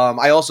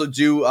 I also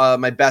do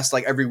my best,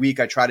 like every week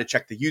I try to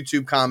check the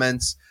YouTube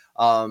comments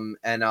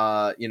and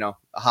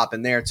hop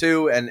in there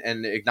too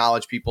and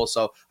acknowledge people.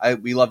 So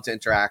we love to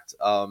interact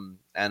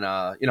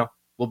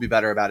we'll be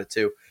better about it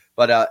too.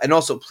 But and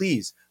also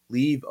please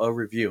leave a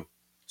review.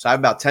 So I have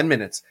about 10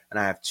 minutes and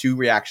I have 2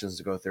 reactions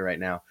to go through right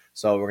now.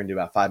 So we're going to do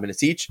about 5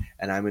 minutes each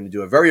and I'm going to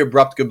do a very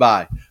abrupt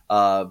goodbye.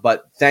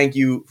 But thank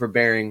you for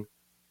bearing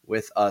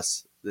with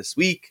us this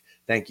week.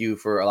 Thank you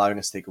for allowing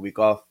us to take a week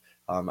off.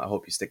 I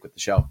hope you stick with the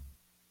show.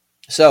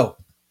 So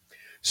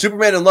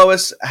Superman and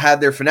Lois had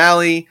their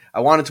finale.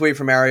 I wanted to wait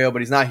for Mario,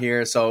 but he's not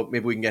here, so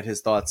maybe we can get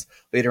his thoughts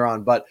later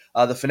on. But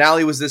the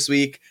finale was this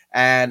week,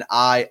 and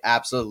I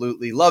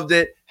absolutely loved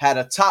it. Had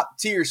a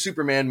top-tier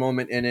Superman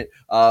moment in it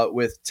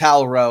with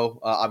Tal-Rho,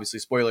 obviously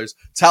spoilers,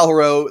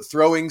 Tal-Rho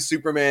throwing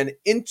Superman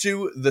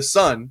into the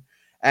sun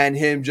and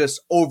him just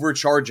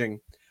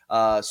overcharging,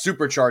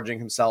 supercharging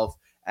himself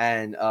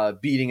and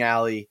beating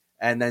Allie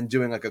and then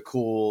doing like a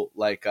cool,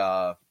 like,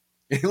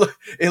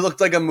 it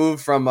looked like a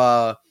move from...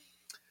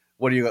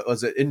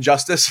 was it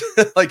Injustice?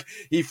 Like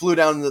he flew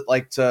down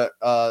to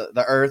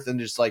the earth and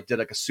just like did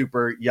like a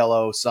super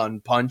yellow sun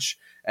punch,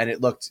 and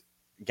it looked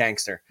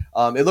gangster.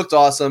 It looked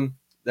awesome.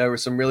 There were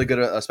some really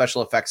good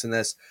special effects in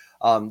this.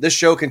 This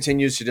show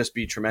continues to just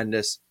be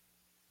tremendous.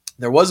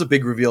 There was a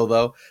big reveal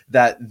though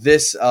that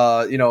this,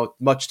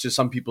 much to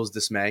some people's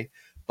dismay,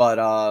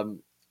 but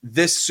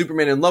this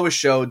Superman and Lois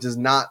show does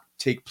not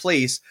take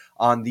place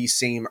on the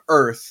same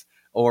Earth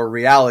or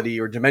reality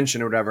or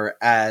dimension or whatever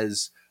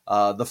as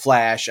the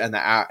Flash and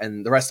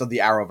the rest of the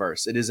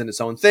Arrowverse. It is in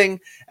its own thing,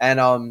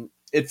 and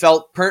it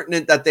felt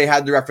pertinent that they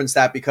had to reference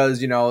that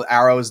because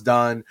Arrow is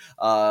done,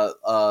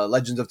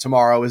 Legends of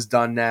Tomorrow is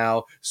done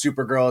now,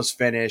 Supergirl is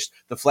finished.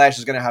 The Flash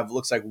is going to have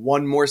looks like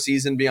one more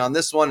season beyond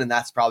this one, and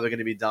that's probably going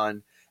to be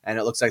done. And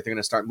it looks like they're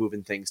going to start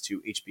moving things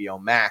to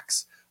HBO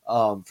Max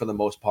for the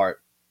most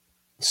part.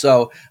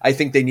 So I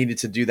think they needed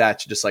to do that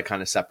to just like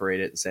kind of separate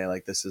it and say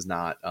like this is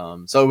not.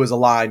 So it was a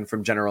line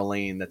from General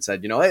Lane that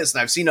said, hey,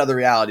 listen, I've seen other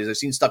realities. I've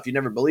seen stuff you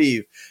never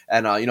believe.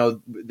 And,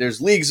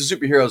 there's leagues of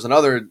superheroes and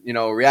other,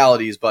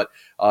 realities. But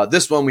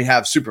this one we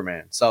have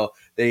Superman. So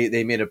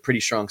they made a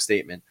pretty strong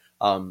statement.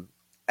 And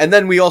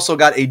then we also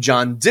got a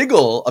John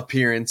Diggle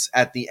appearance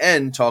at the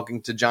end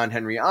talking to John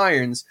Henry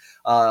Irons.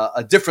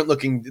 A different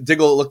looking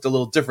Diggle looked a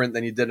little different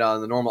than he did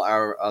on the normal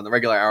Arrow, on the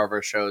regular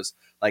Arrowverse shows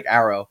like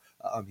Arrow.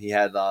 He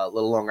had a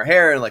little longer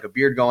hair and like a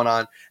beard going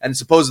on. And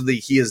supposedly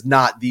he is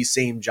not the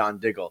same John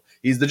Diggle.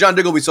 He's the John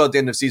Diggle we saw at the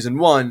end of season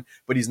 1,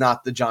 but he's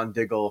not the John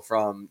Diggle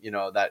from,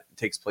 that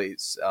takes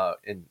place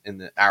in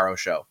the Arrow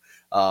show.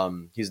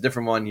 He's a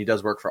different one. He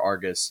does work for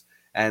Argus.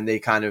 And they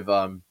kind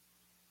of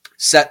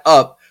set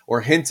up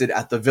or hinted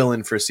at the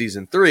villain for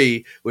season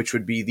 3, which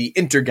would be the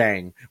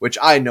Intergang, which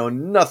I know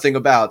nothing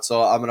about.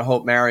 So I'm going to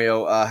hope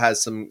Mario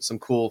has some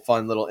cool,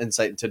 fun little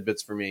insight and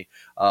tidbits for me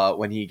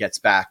when he gets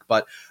back.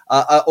 But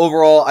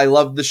overall, I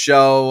loved the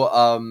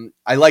show.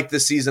 I liked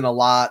this season a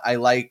lot. I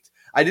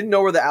didn't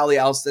know where the Ali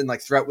Alston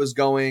threat was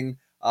going.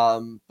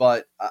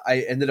 But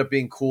I ended up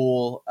being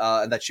cool,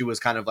 and that she was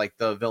kind of like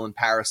the villain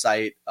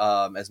parasite,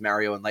 as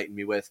Mario enlightened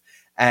me with.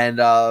 And,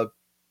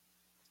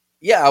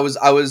 yeah, I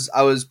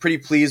was pretty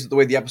pleased with the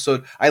way the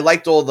episode. I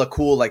liked all the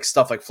cool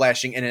stuff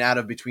flashing in and out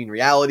of between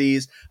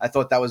realities. I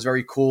thought that was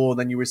very cool. And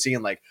then you were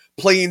seeing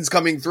planes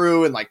coming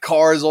through and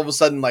cars all of a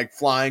sudden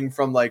flying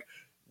from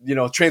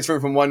transferring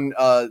from one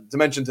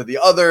dimension to the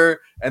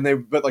other.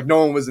 And but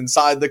no one was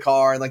inside the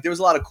car. And there was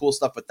a lot of cool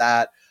stuff with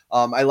that.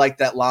 I liked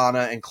that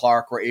Lana and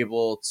Clark were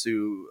able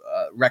to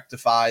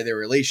rectify their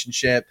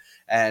relationship,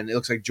 and it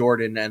looks like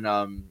Jordan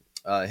and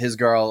his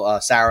girl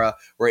Sarah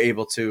were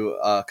able to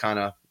kind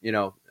of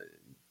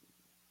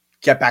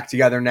get back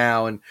together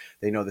now, and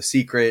they know the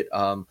secret.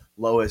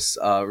 Lois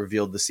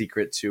revealed the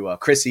secret to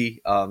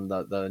Chrissy,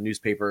 the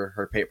newspaper,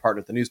 her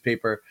partner at the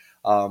newspaper,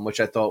 which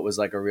I thought was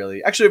a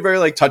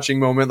very touching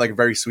moment,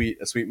 a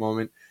sweet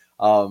moment.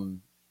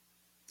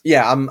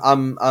 Yeah, I'm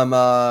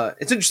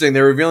it's interesting.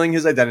 They're revealing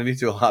his identity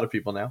to a lot of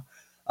people now.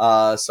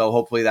 So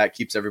hopefully that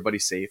keeps everybody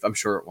safe. I'm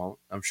sure it won't.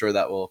 I'm sure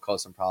that will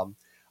cause some problem.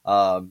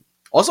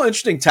 Also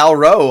interesting,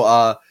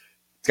 Tal-Rho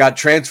got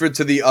transferred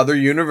to the other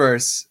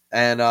universe,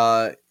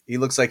 and he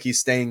looks like he's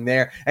staying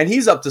there. And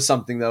he's up to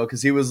something, though,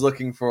 because he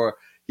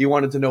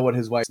wanted to know what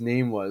his wife's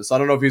name was. So I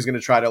don't know if he's going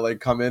to try to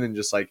come in and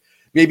just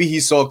maybe he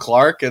saw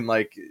Clark and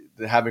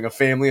having a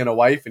family and a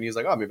wife, and he's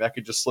like, oh, maybe I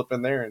could just slip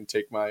in there and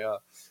take my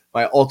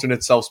my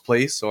alternate self's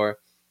place, or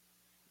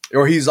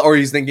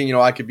he's thinking, you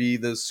know, I could be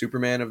the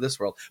Superman of this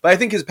world. But I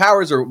think his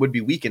powers would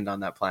be weakened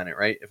on that planet,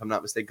 right? If I'm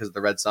not mistaken, because of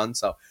the red sun.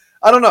 So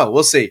I don't know.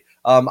 We'll see.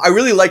 I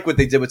really like what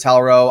they did with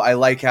Talro. I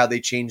like how they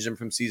changed him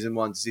from season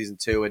 1 to season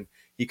 2, and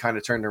he kind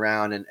of turned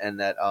around, and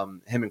that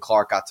him and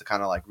Clark got to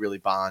kind of like really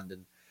bond,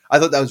 and I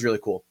thought that was really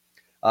cool.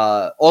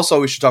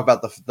 Also, we should talk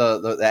about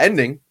the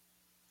ending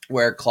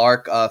where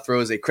Clark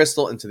throws a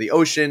crystal into the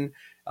ocean,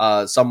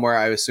 somewhere,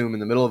 I assume in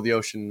the middle of the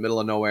ocean, middle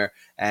of nowhere,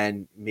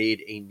 and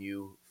made a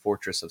new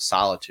Fortress of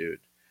Solitude.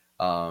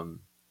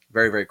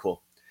 Very, very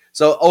cool.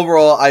 So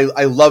overall,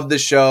 I love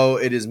this show.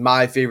 It is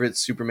my favorite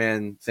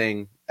Superman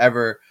thing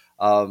ever.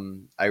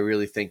 I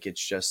really think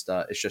it's just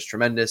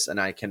tremendous, and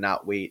I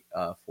cannot wait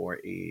for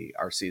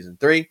our season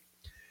 3.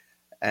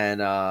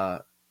 And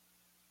I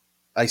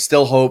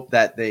still hope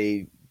that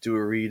they do a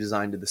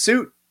redesign to the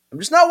suit. I'm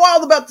just not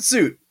wild about the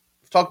suit.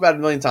 I've talked about it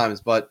a million times,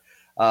 but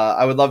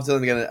I would love to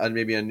get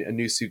maybe a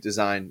new suit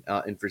design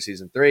in for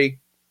season 3.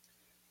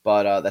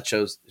 But that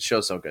show's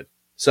so good.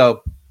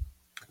 So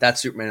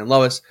that's Superman and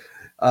Lois.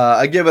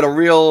 I give it a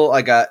real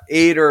like a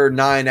 8 or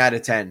 9 out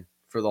of 10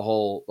 for the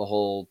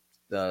whole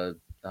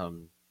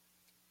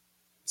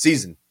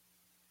season.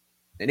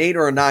 An 8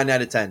 or a 9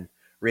 out of 10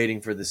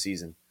 rating for the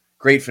season.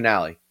 Great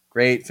finale.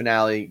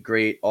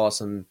 Great,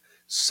 awesome,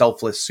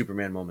 selfless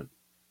Superman moment.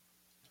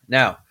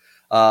 Now,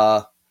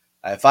 I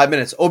have 5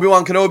 minutes.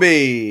 Obi-Wan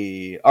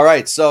Kenobi. All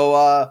right,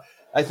 so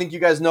I think you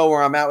guys know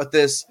where I'm at with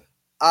this.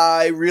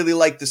 I really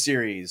like the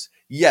series.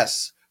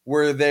 Yes,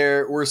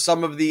 were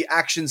some of the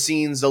action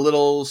scenes a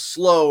little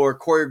slow or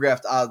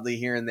choreographed oddly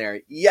here and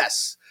there?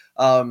 Yes.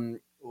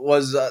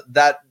 Was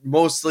that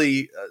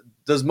mostly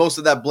does most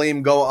of that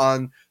blame go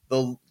on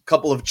the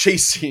couple of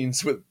chase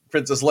scenes with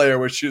Princess Leia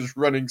where she was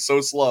running so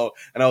slow,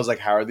 and I was like,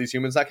 how are these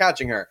humans not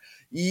catching her?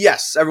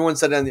 Yes, everyone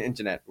said it on the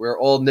internet. We're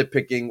all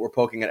nitpicking, we're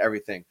poking at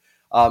everything.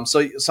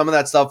 So some of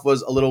that stuff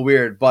was a little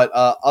weird, but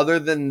other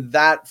than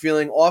that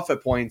feeling off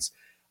at points,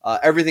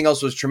 everything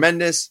else was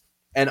tremendous.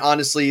 And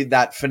honestly,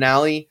 that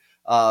finale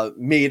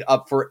made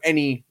up for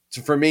any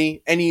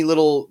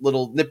little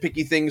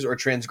nitpicky things or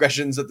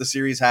transgressions that the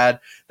series had.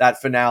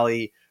 That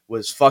finale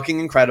was fucking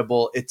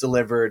incredible. It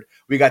delivered.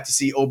 We got to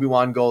see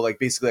Obi-Wan go like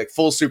basically like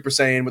full Super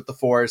Saiyan with the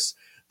Force.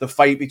 The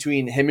fight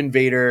between him and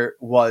Vader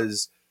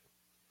was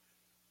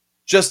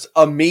just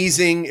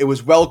amazing. It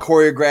was well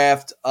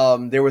choreographed.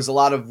 There was a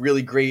lot of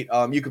really great,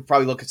 you could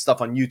probably look at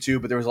stuff on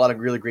YouTube, but there was a lot of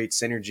really great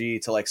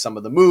synergy to like some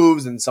of the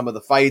moves and some of the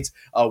fights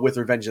with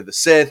Revenge of the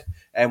Sith,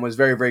 and was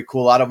very, very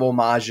cool. A lot of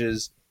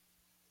homages.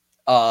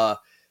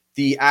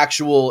 The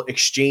actual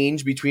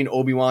exchange between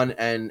Obi-Wan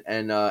and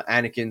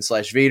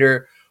Anakin /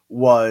 Vader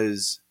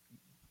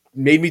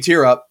made me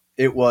tear up.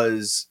 It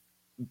was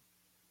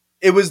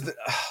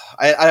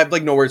I have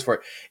like no words for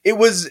it. It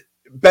was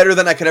better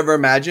than I could ever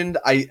imagined.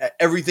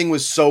 Everything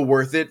was so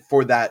worth it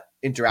for that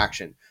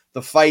interaction.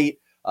 The fight,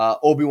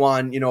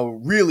 Obi-Wan,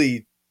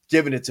 really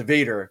giving it to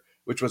Vader,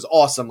 which was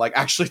awesome. Like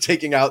actually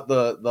taking out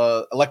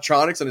the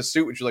electronics in his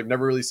suit, which was like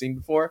never really seen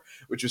before,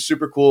 which was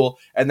super cool.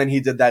 And then he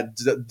did that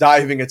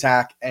diving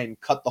attack and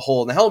cut the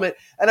hole in the helmet.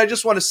 And I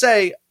just want to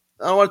say,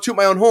 I don't want to toot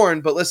my own horn,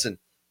 but listen,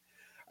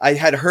 I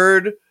had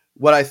heard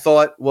what I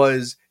thought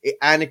was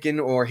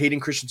Anakin or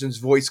Hayden Christensen's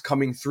voice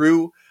coming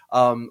through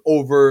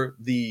over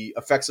the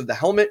effects of the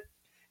helmet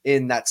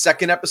in that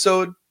second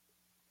episode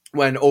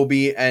when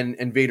Obi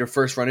and Vader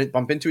first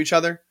bump into each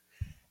other.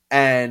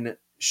 And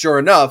sure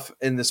enough,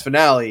 in this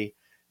finale,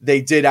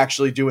 they did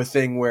actually do a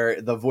thing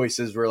where the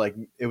voices were like,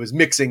 it was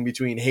mixing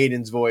between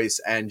Hayden's voice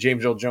and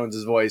James Earl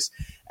Jones's voice.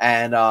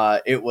 And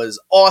it was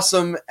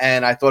awesome.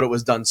 And I thought it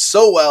was done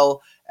so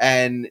well.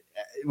 And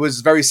it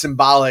was very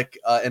symbolic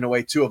in a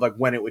way too of like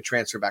when it would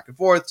transfer back and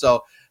forth.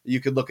 So you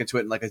could look into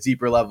it in like a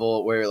deeper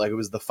level where like it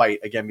was the fight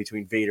again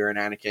between Vader and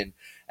Anakin.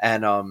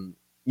 And,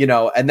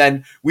 and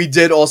then we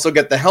did also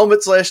get the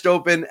helmet slashed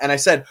open. And I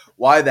said,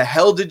 why the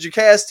hell did you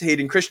cast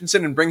Hayden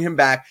Christensen and bring him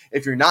back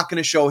if you're not going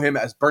to show him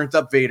as burnt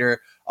up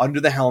Vader under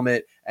the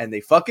helmet? And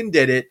they fucking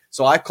did it.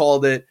 So I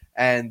called it,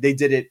 and they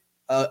did it.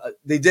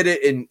 They did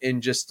it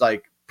in just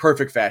like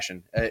perfect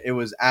fashion. It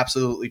was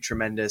absolutely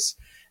tremendous.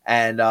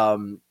 And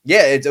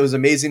it was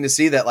amazing to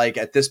see that like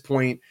at this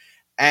point,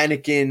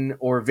 Anakin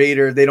or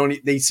Vader,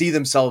 they see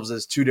themselves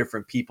as two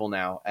different people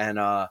now. And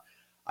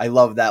I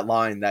love that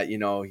line that,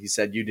 he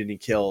said, you didn't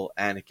kill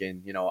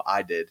Anakin,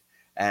 I did.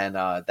 And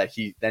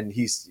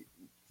he's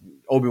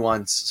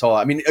Obi-Wan. So,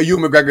 I mean,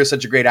 Ewan McGregor is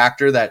such a great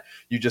actor that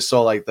you just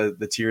saw like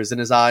the tears in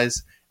his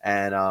eyes,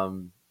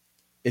 and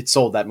it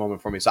sold that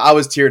moment for me. So I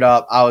was teared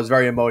up. I was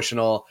very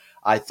emotional.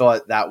 I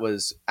thought that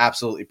was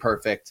absolutely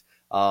perfect.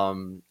 I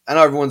know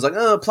everyone's like,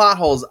 oh, plot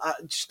holes.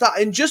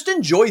 Just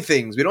enjoy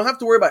things. We don't have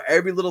to worry about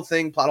every little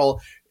thing. Plot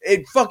hole.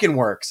 It fucking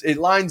works. It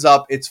lines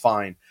up. It's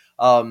fine.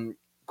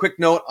 Quick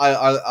note,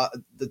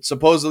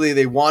 supposedly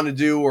they want to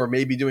do or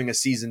maybe doing a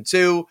season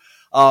 2.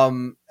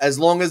 As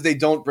long as they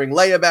don't bring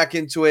Leia back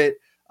into it,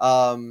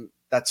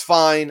 That's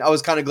fine. I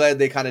was kind of glad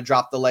they kind of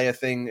dropped the Leia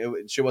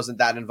thing. She wasn't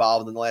that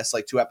involved in the last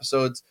like 2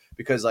 episodes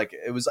because like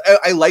it was.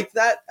 I liked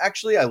that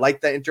actually. I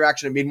liked that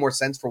interaction. It made more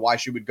sense for why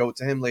she would go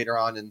to him later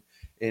on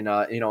in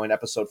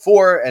episode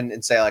 4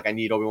 and say like I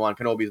need Obi-Wan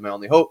Kenobi is my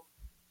only hope.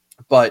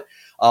 But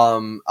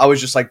I was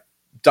just like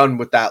done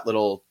with that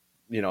little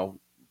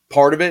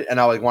part of it, and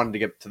I like wanted to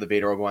get to the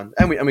Vader Obi-Wan,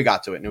 and we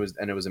got to it, and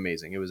it was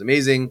amazing. It was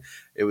amazing.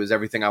 It was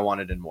everything I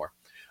wanted and more.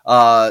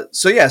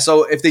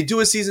 So if they do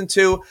a season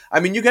 2,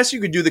 I mean, you guess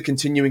you could do the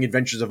continuing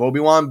adventures of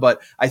Obi-Wan,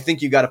 but I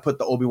think you got to put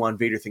the Obi-Wan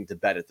Vader thing to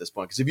bed at this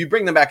point. Because if you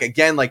bring them back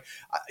again, like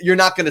you're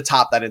not going to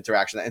top that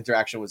interaction. That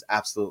interaction was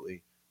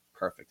absolutely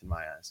perfect in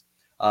my eyes.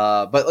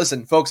 But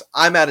listen, folks,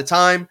 I'm out of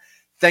time.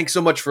 Thanks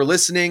so much for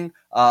listening.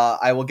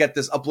 I will get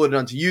this uploaded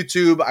onto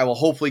YouTube. I will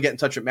hopefully get in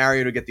touch with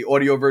Mario to get the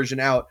audio version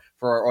out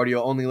for our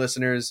audio only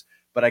listeners.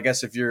 But I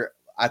guess if you're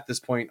at this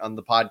point on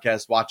the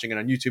podcast watching it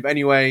on YouTube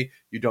anyway,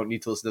 you don't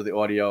need to listen to the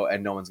audio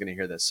and no one's going to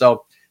hear this.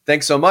 So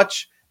thanks so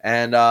much.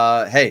 And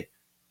hey,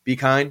 be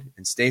kind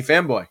and stay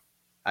fanboy.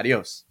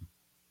 Adios.